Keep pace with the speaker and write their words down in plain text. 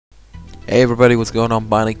Hey everybody, what's going on?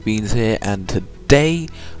 Bionic Beans here, and today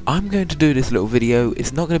I'm going to do this little video.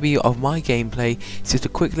 It's not going to be of my gameplay, it's just a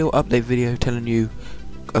quick little update video telling you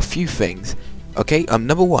a few things. Okay,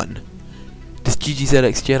 number one, this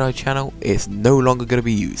GGZX Jedi channel is no longer going to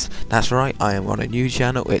be used. That's right, I am on a new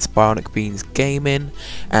channel, it's Bionic Beans Gaming,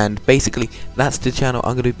 and basically that's the channel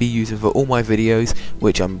I'm going to be using for all my videos,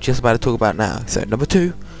 which I'm just about to talk about now. So number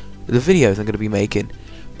two, the videos I'm going to be making,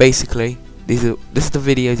 basically this is the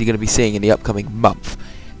videos you're going to be seeing in the upcoming month.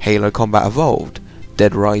 Halo Combat Evolved,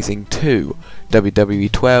 Dead Rising 2,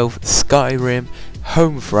 WWE 12, Skyrim,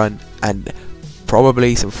 Homefront, and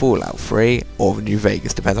probably some Fallout 3 or New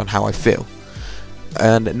Vegas, depends on how I feel.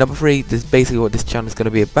 And number three, this is basically what this channel is going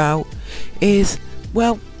to be about, is,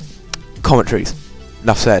 well, commentaries.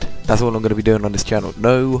 Enough said. That's all I'm going to be doing on this channel.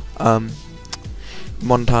 No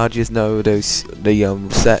montages, no the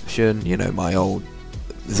reception, you know, my old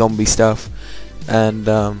zombie stuff, and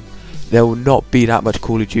there will not be that much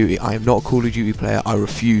Call of Duty. I am not a Call of Duty player. I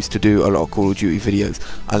refuse to do a lot of Call of Duty videos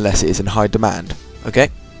unless it is in high demand, okay?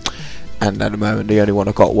 And at the moment the only one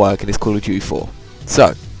I've got working is Call of Duty 4.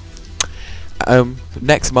 So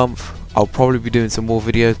next month I'll probably be doing some more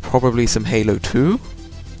videos, probably some Halo 2,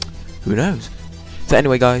 who knows. So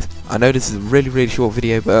anyway guys, I know this is a really short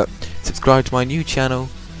video, but subscribe to my new channel,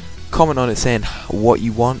 comment on it saying what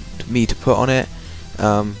you want me to put on it.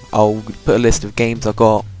 I'll put a list of games I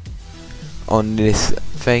got on this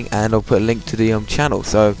thing, and I'll put a link to the channel.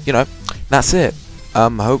 So you know, that's it. I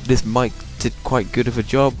hope this mic did quite good of a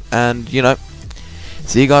job, and you know,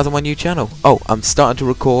 see you guys on my new channel. Oh, I'm starting to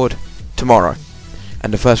record tomorrow,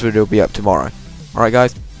 and the first video will be up tomorrow. Alright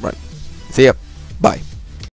guys, right, see ya, bye.